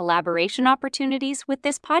about collaboration opportunities with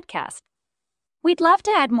this podcast. We'd love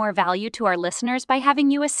to add more value to our listeners by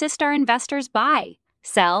having you assist our investors buy,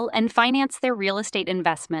 sell, and finance their real estate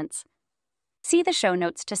investments. See the show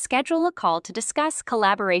notes to schedule a call to discuss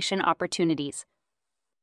collaboration opportunities.